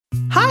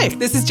Hi,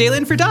 this is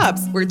Jalen for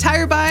Dobbs, where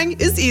tire buying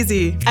is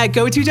easy. At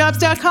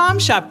GoToDobbs.com,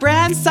 shop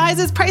brands,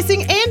 sizes,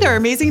 pricing, and our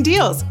amazing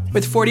deals.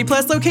 With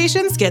 40-plus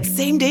locations, get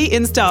same-day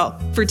install.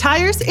 For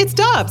tires, it's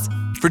Dobbs.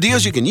 For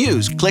deals you can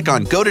use, click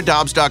on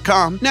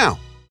GoToDobbs.com now.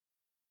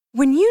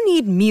 When you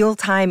need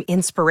mealtime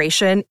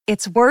inspiration,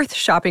 it's worth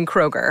shopping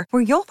Kroger,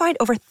 where you'll find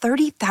over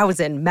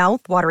 30,000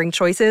 mouth-watering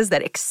choices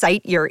that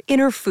excite your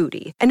inner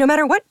foodie. And no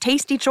matter what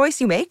tasty choice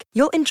you make,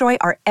 you'll enjoy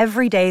our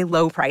everyday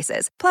low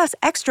prices, plus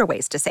extra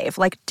ways to save,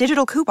 like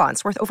digital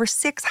coupons worth over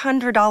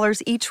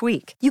 $600 each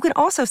week. You can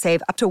also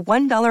save up to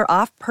 $1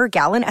 off per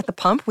gallon at the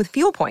pump with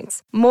fuel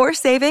points. More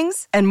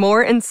savings and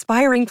more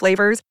inspiring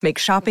flavors make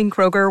shopping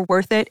Kroger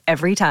worth it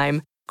every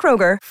time.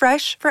 Kroger,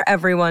 fresh for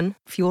everyone.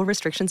 Fuel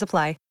restrictions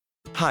apply.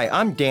 Hi,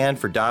 I'm Dan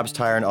for Dobbs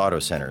Tire and Auto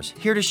Centers,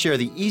 here to share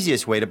the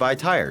easiest way to buy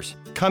tires.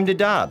 Come to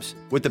Dobbs.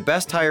 With the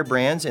best tire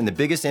brands and the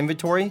biggest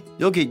inventory,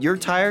 you'll get your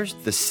tires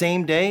the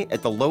same day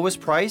at the lowest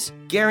price,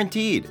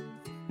 guaranteed.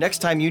 Next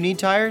time you need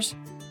tires,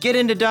 get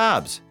into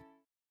Dobbs.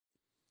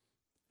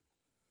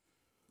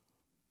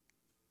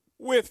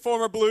 With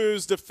former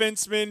Blues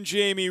defenseman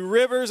Jamie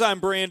Rivers, I'm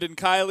Brandon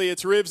Kiley.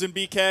 It's Ribs and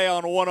BK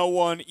on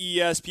 101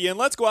 ESPN.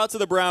 Let's go out to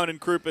the Brown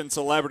and Crouppen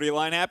Celebrity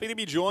Line. Happy to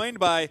be joined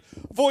by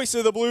voice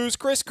of the Blues,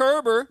 Chris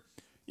Kerber.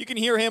 You can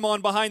hear him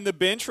on Behind the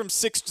Bench from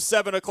 6 to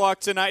 7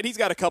 o'clock tonight. He's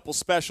got a couple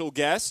special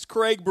guests,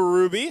 Craig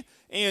Berube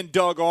and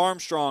Doug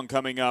Armstrong,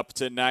 coming up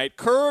tonight.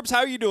 Kerbs,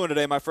 how are you doing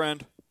today, my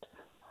friend?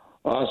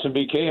 Awesome,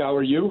 BK. How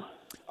are you?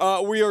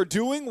 We are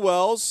doing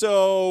well.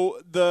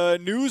 So the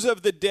news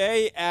of the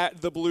day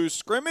at the Blues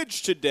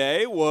scrimmage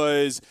today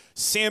was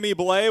Sammy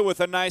Blais with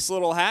a nice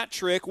little hat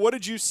trick. What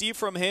did you see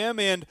from him,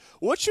 and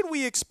what should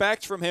we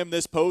expect from him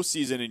this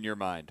postseason in your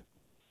mind?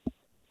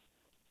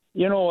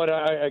 You know what?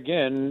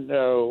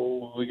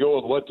 We go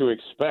with what to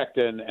expect,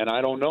 and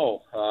I don't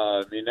know.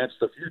 I mean, that's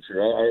the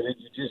future. I think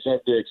you just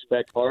have to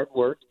expect hard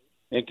work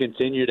and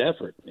continued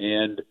effort.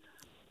 And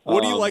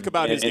what do you like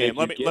about his game?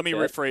 Let me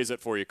rephrase it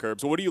for you,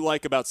 Curbs. What do you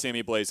like about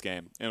Sammy Blais'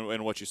 game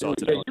and what you saw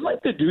today? You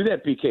like to do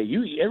that,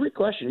 PK. Every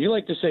question you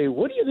like to say,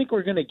 what do you think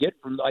we're going to get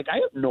from? Like, I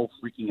have no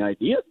freaking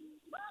idea.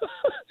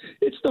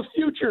 It's the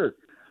future.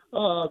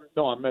 No,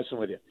 I'm messing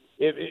with you.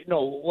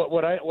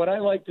 What I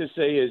like to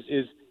say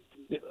is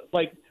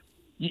like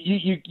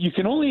you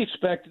can only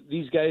expect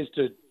these guys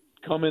to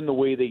come in the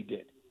way they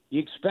did. You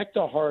expect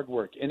the hard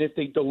work, and if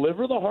they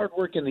deliver the hard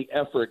work and the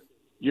effort,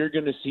 you're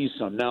going to see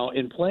some. Now,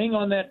 in playing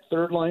on that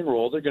third-line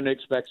role, they're going to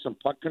expect some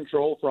puck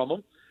control from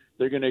him.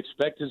 They're going to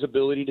expect his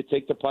ability to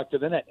take the puck to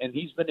the net, and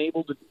he's been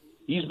able to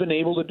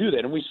do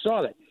that, and we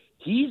saw that.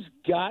 He's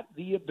got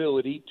the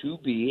ability to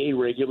be a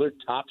regular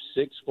top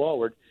six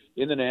forward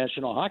in the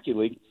National Hockey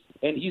League,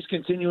 and he's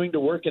continuing to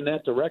work in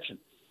that direction.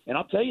 And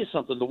I'll tell you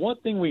something. The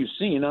one thing we've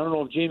seen, I don't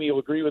know if Jamie will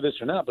agree with this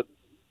or not, but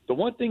the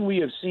one thing we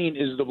have seen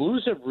is the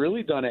Blues have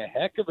really done a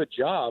heck of a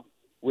job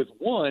with,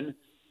 one,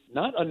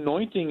 not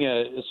anointing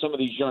some of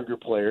these younger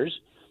players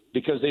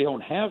because they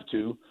don't have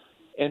to,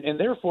 and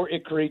therefore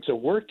it creates a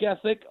work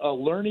ethic, a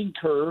learning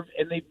curve,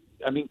 and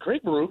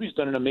Craig Berube's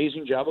done an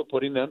amazing job of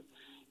putting them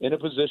in a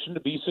position to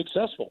be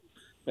successful.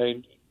 I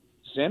mean,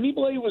 Sammy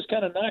Blais was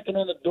kind of knocking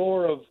on the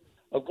door of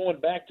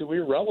going back to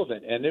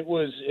irrelevant, and it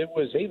was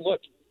hey,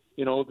 look,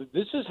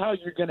 this is how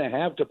you're going to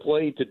have to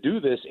play to do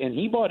this, and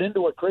he bought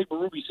into what Craig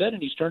Berube said,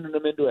 and he's turning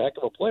him into a heck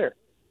of a player.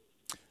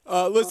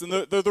 Listen,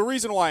 the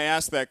reason why I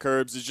asked that,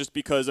 Curbs, is just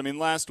because,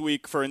 last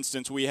week, for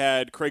instance, we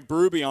had Craig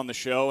Berube on the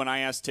show, and I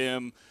asked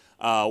him,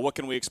 what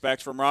can we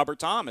expect from Robert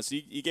Thomas?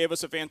 He gave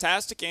us a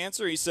fantastic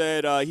answer. He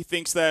said he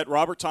thinks that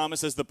Robert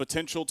Thomas has the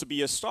potential to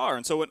be a star.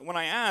 And so when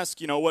I ask,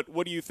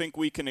 what do you think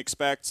we can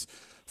expect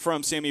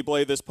from Sammy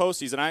Blais this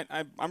postseason,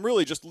 I'm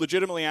really just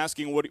legitimately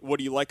asking what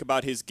do you like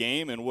about his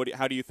game, and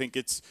how do you think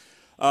it's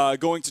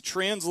going to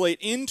translate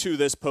into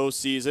this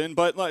postseason.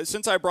 But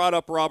since I brought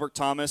up Robert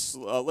Thomas,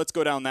 let's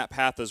go down that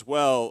path as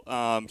well.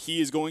 He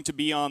is going to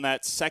be on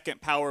that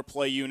second power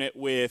play unit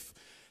with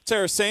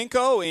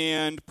Tarasenko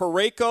and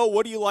Parayko.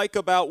 What do you like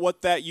about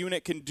what that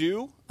unit can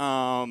do?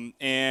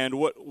 And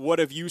what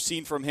have you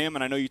seen from him?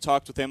 And I know you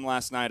talked with him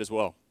last night as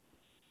well.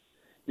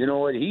 You know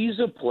what? He's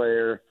a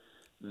player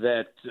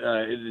that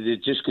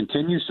it just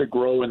continues to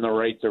grow in the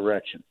right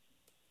direction.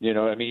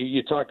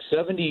 You talk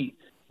 70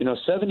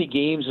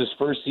 games his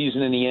first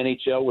season in the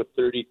NHL with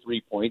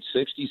 33 points,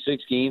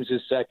 66 games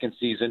his second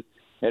season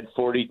at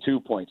 42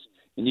 points.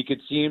 And you could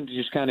see him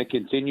just kind of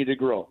continue to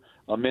grow.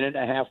 A minute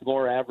and a half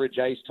more average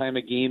ice time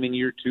a game in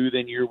year two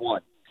than year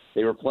one.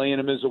 They were playing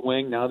him as a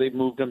wing. Now they've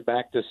moved him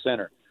back to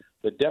center.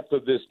 The depth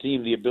of this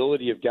team, the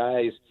ability of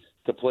guys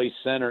to play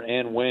center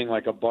and wing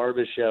like a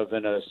Barbashev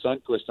and a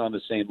Sundqvist on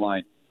the same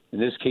line. In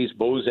this case,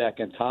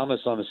 Bozak and Thomas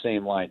on the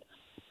same line.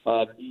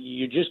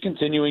 You're just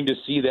continuing to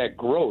see that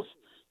growth,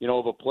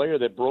 of a player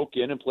that broke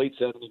in and played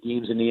 70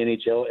 games in the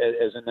NHL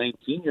as a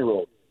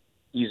 19-year-old.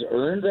 He's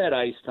earned that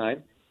ice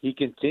time. He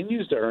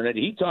continues to earn it.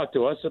 He talked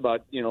to us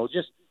about,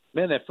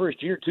 that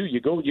first year, too, you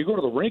go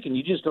to the rink and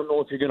you just don't know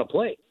if you're going to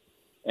play.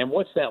 And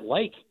what's that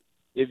like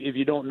if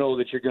you don't know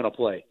that you're going to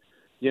play?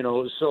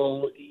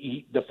 So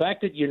the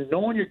fact that you're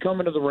knowing you're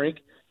coming to the rink,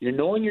 you're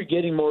knowing you're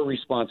getting more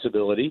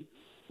responsibility.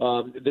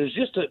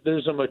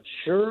 There's a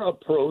mature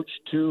approach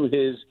to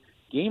his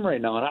game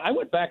right now. And I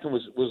went back and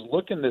was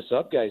looking this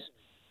up, guys.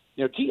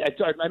 Keith,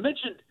 I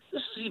mentioned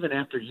this is even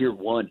after year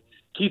one.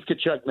 Keith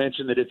Tkachuk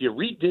mentioned that if you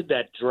redid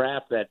that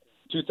draft, that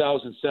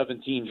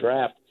 2017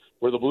 draft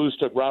where the Blues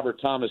took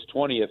Robert Thomas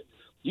 20th,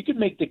 you could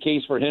make the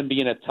case for him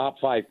being a top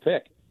 5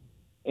 pick.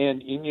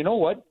 And you know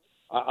what?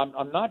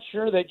 I'm not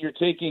sure that you're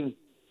taking,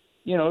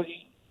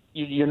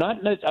 you're not.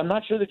 I'm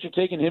not sure that you're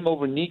taking him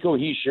over Nico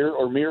Hischier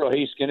or Miro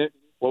Heiskanen,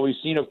 what we've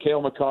seen of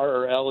Cale Makar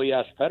or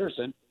Elias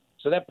Pettersson.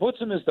 So that puts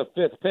him as the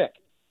 5th pick.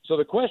 So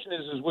the question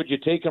is would you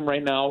take him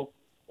right now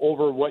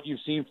over what you've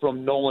seen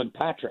from Nolan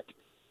Patrick?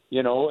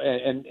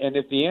 And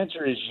if the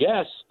answer is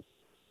yes,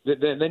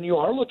 then you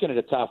are looking at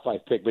a top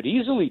 5 pick, but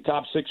easily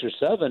top 6 or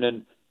 7.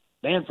 And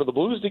man, for the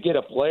Blues to get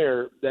a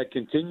player that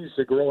continues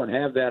to grow and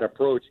have that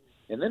approach,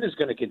 and then is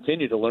going to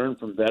continue to learn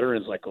from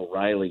veterans like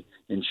O'Reilly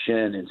and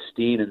Schenn and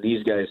Steen and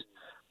these guys.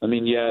 I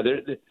mean, yeah,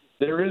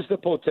 there is the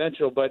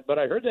potential, but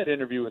I heard that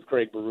interview with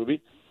Craig Berube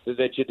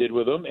that you did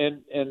with him,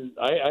 and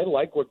I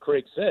like what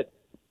Craig said.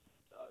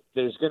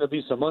 There's going to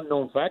be some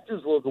unknown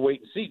factors. We'll have to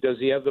wait and see. Does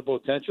he have the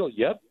potential?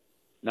 Yep.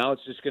 Now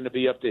it's just going to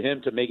be up to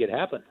him to make it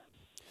happen.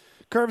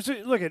 Curbs,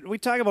 look, we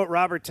talk about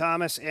Robert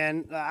Thomas,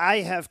 and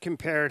I have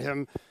compared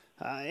him,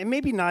 and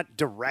maybe not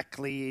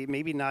directly,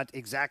 maybe not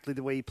exactly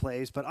the way he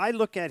plays, but I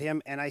look at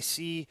him and I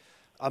see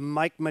a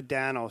Mike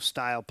Modano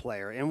style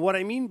player. And what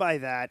I mean by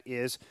that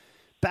is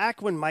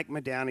back when Mike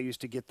Modano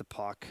used to get the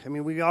puck, I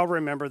mean, we all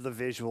remember the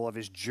visual of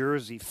his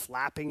jersey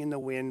flapping in the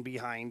wind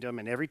behind him,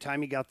 and every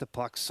time he got the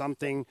puck,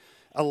 something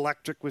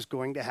electric was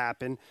going to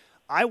happen.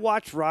 I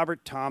watched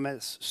Robert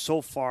Thomas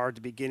so far at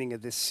the beginning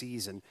of this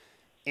season,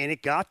 and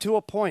it got to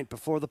a point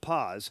before the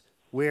pause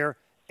where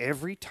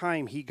every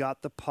time he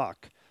got the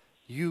puck,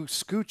 you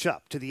scooch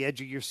up to the edge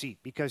of your seat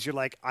because you're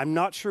like, I'm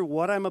not sure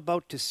what I'm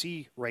about to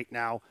see right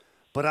now,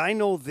 but I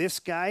know this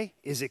guy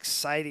is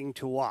exciting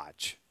to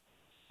watch.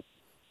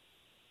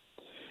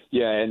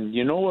 Yeah, and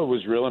you know what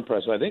was real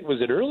impressive? I think,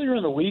 was it earlier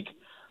in the week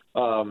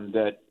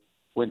that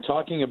when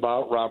talking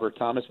about Robert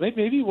Thomas,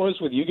 maybe it was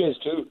with you guys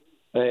too,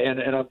 and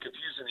I'm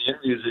confused in the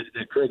interviews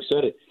that Craig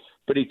said it,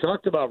 but he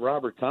talked about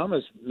Robert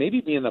Thomas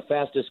maybe being the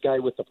fastest guy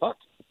with the puck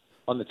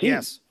on the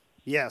team.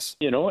 Yes.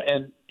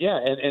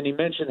 And he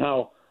mentioned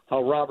how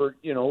Robert,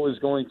 is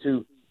going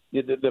to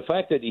the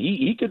fact that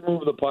he could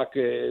move the puck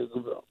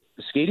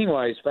skating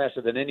wise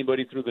faster than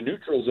anybody through the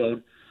neutral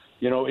zone,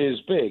 is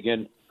big.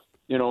 And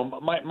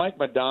Mike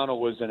Modano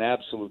was an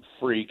absolute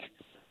freak,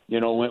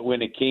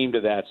 when it came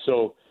to that.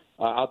 So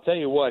I'll tell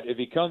you what, if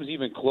he comes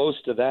even close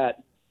to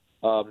that,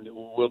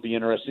 will be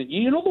interesting.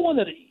 The one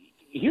that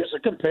here's a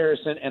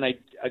comparison, and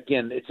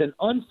it's an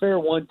unfair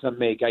one to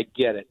make. I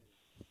get it,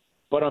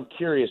 but I'm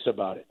curious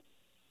about it.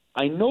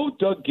 I know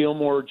Doug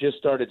Gilmour just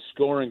started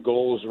scoring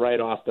goals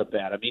right off the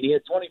bat. I mean, he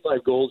had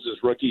 25 goals his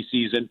rookie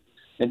season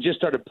and just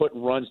started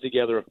putting runs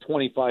together of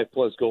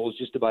 25-plus goals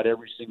just about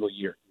every single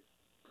year.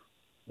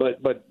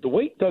 But the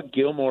way Doug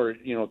Gilmour,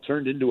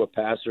 turned into a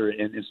passer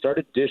and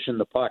started dishing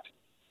the puck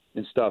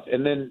and stuff,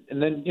 and then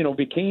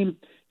became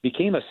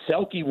a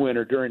Selke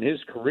winner during his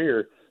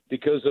career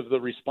because of the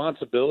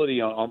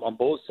responsibility on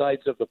both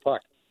sides of the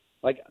puck.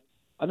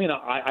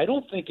 I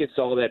don't think it's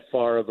all that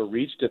far of a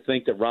reach to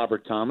think that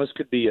Robert Thomas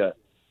could be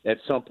at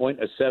some point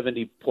a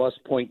 70-plus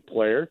point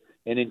player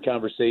and in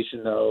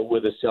conversation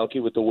with a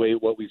Selke with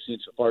what we've seen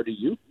so far. Do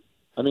you?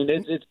 I mean,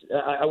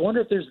 I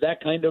wonder if there's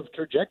that kind of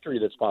trajectory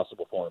that's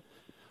possible for him.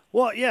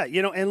 Well, yeah,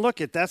 and look,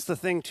 that's the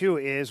thing, too,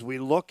 is we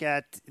look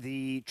at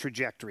the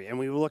trajectory, and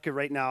we look at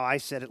right now, I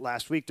said it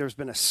last week, there's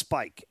been a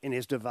spike in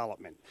his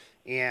development,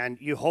 and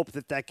you hope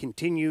that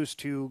continues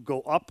to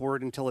go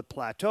upward until it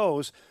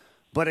plateaus.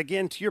 But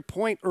again, to your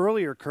point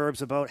earlier,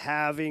 Curbs, about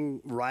having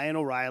Ryan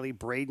O'Reilly,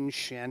 Braden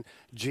Schenn,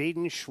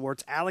 Jaden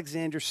Schwartz,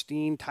 Alexander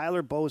Steen,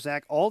 Tyler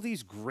Bozak, all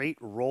these great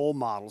role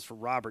models for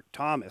Robert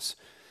Thomas,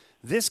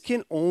 this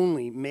can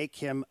only make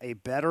him a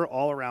better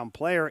all-around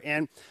player.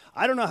 And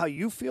I don't know how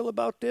you feel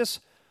about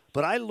this,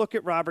 but I look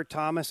at Robert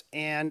Thomas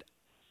and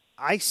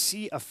I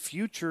see a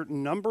future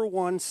number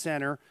one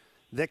center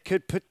that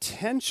could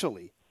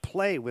potentially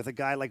play with a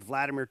guy like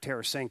Vladimir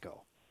Tarasenko.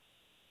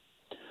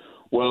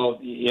 Well,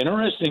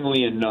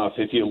 interestingly enough,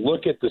 if you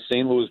look at the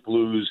St. Louis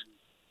Blues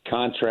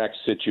contract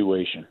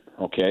situation,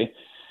 okay,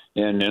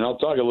 and I'll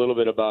talk a little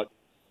bit about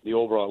the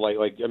overall,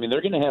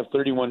 they're going to have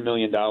 $31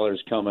 million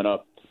coming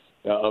up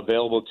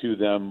available to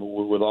them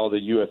with all the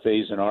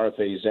UFAs and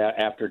RFAs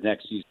after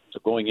next season, so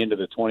going into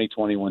the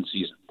 2021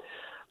 season.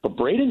 But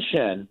Braden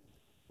Schenn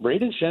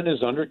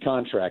is under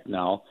contract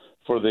now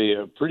for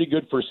the pretty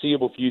good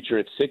foreseeable future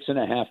at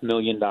 $6.5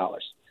 million.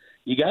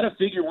 You got to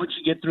figure once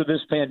you get through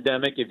this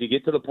pandemic, if you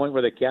get to the point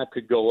where the cap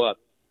could go up,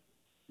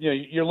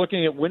 you're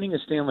looking at winning a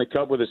Stanley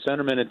Cup with a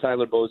centerman and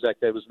Tyler Bozak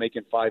that was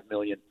making $5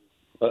 million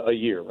a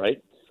year,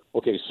 right?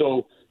 Okay,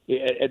 so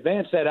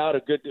advance that out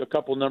a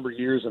couple number of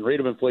years and rate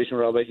of inflation,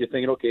 all that. You're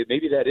thinking, okay,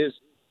 maybe that is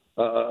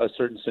a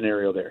certain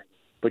scenario there.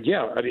 But,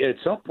 yeah, I mean, at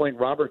some point,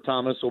 Robert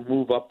Thomas will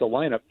move up the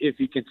lineup if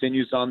he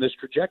continues on this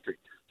trajectory.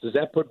 Does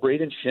that put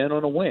Braden Shen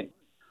on a wing?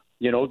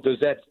 You know, does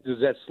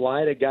that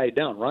slide a guy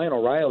down? Ryan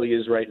O'Reilly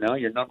is right now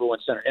your number one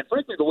center. And,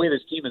 frankly, the way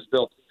this team is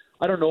built,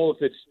 I don't know if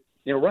it's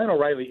 – you know, Ryan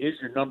O'Reilly is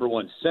your number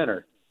one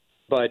center,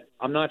 but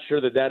I'm not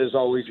sure that is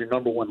always your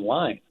number one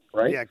line,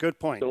 right? Yeah, good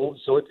point.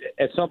 So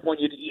at some point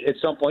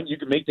you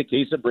can make the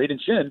case that Braden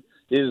Shen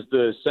is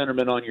the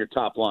centerman on your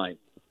top line.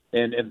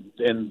 And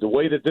the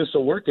way that this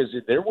will work is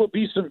that there will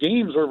be some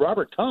games where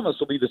Robert Thomas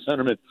will be the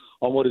centerman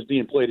on what is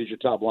being played as your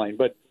top line.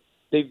 But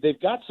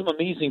they've got some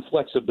amazing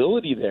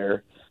flexibility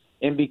there.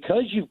 And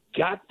because you've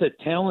got the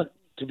talent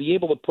to be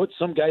able to put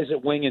some guys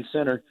at wing and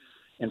center,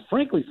 and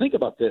frankly, think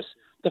about this.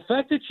 The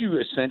fact that you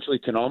essentially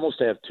can almost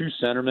have two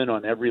centermen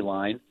on every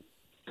line,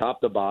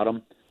 top to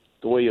bottom,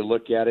 the way you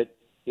look at it,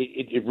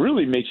 it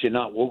really makes you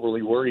not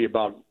overly worry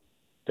about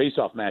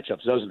face-off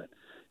matchups, doesn't it?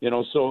 You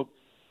know, so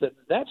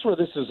that's where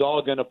this is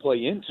all going to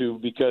play into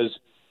because,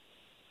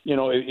 you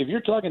know, if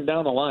you're talking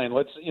down the line,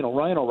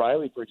 Ryan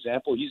O'Reilly, for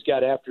example, he's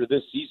got after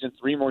this season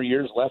 3 more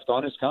years left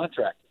on his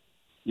contract.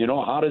 You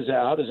know, how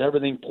does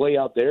everything play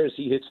out there as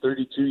he hits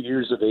 32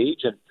 years of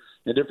age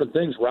and different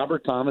things?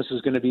 Robert Thomas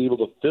is going to be able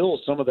to fill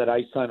some of that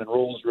ice time and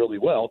roles really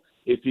well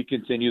if he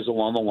continues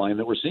along the line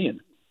that we're seeing.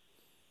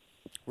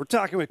 We're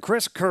talking with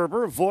Chris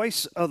Kerber,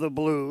 voice of the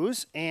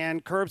Blues.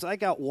 And, Kerbs, I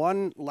got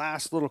one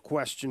last little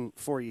question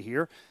for you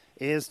here.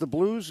 As the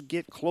Blues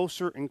get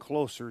closer and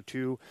closer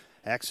to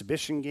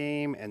exhibition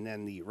game and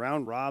then the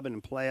round robin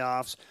and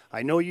playoffs,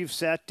 I know you've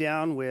sat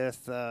down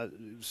with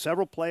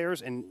several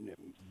players and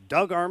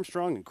Doug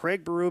Armstrong and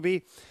Craig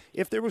Berube.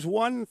 If there was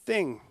one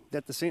thing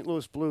that the St.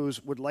 Louis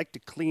Blues would like to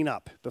clean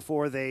up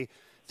before they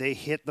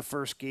hit the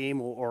first game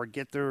or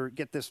get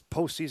this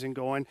postseason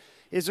going,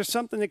 is there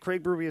something that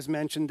Craig Berube has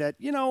mentioned that,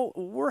 you know,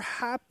 we're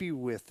happy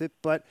with it,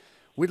 but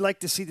we'd like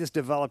to see this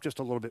develop just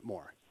a little bit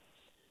more?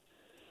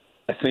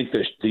 I think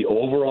the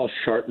overall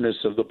sharpness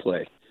of the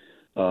play.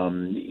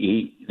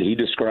 He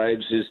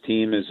describes his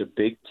team as a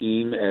big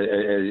team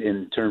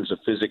in terms of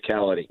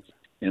physicality,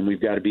 and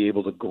we've got to be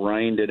able to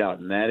grind it out,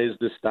 and that is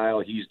the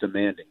style he's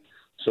demanding.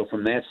 So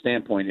from that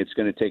standpoint, it's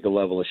going to take a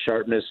level of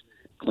sharpness,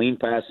 clean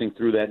passing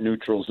through that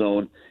neutral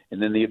zone,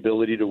 and then the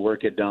ability to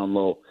work it down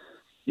low.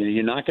 You know,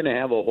 you're not going to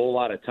have a whole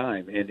lot of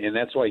time, and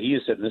that's why he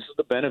has said, and this is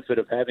the benefit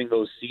of having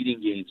those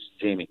seeding games,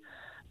 Jamie,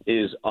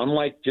 is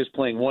unlike just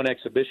playing one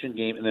exhibition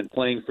game and then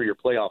playing for your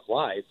playoff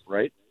life,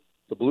 right?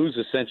 The Blues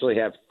essentially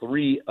have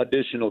 3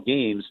 additional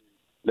games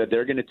that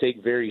they're going to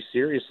take very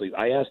seriously.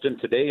 I asked him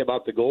today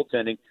about the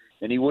goaltending,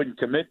 and he wouldn't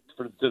commit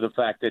to the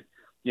fact that,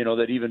 you know,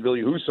 that even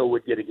Billy Husso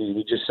would get a game.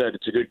 He just said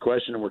it's a good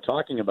question, and we're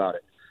talking about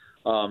it.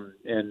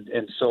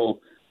 And so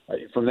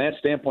from that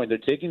standpoint, they're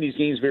taking these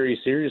games very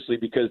seriously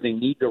because they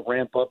need to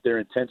ramp up their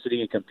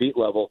intensity and compete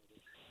level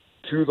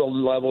to the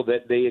level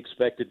that they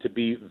expect it to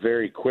be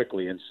very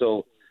quickly. And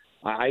so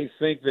I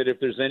think that if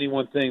there's any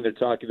one thing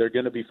they're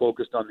going to be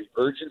focused on the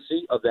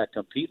urgency of that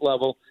compete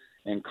level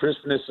and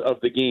crispness of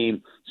the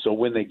game. So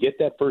when they get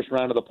that first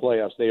round of the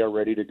playoffs, they are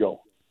ready to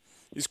go.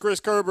 He's Chris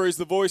Kerber. He's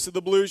the voice of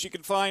the Blues. You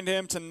can find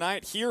him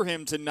tonight, hear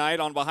him tonight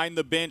on Behind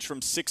the Bench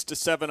from 6 to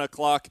 7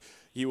 o'clock.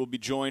 He will be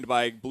joined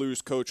by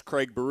Blues coach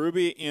Craig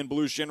Berube and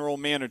Blues general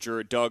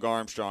manager Doug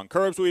Armstrong.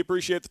 Kerbs, we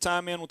appreciate the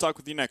time, man. We'll talk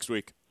with you next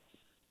week.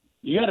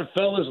 You got it,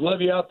 fellas. Love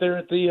you out there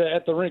at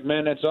the rink,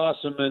 man. That's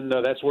awesome, and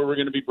that's where we're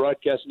going to be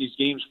broadcasting these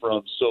games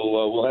from.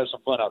 So we'll have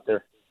some fun out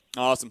there.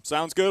 Awesome.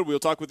 Sounds good. We'll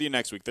talk with you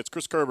next week. That's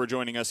Chris Kerber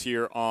joining us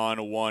here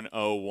on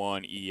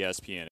 101 ESPN.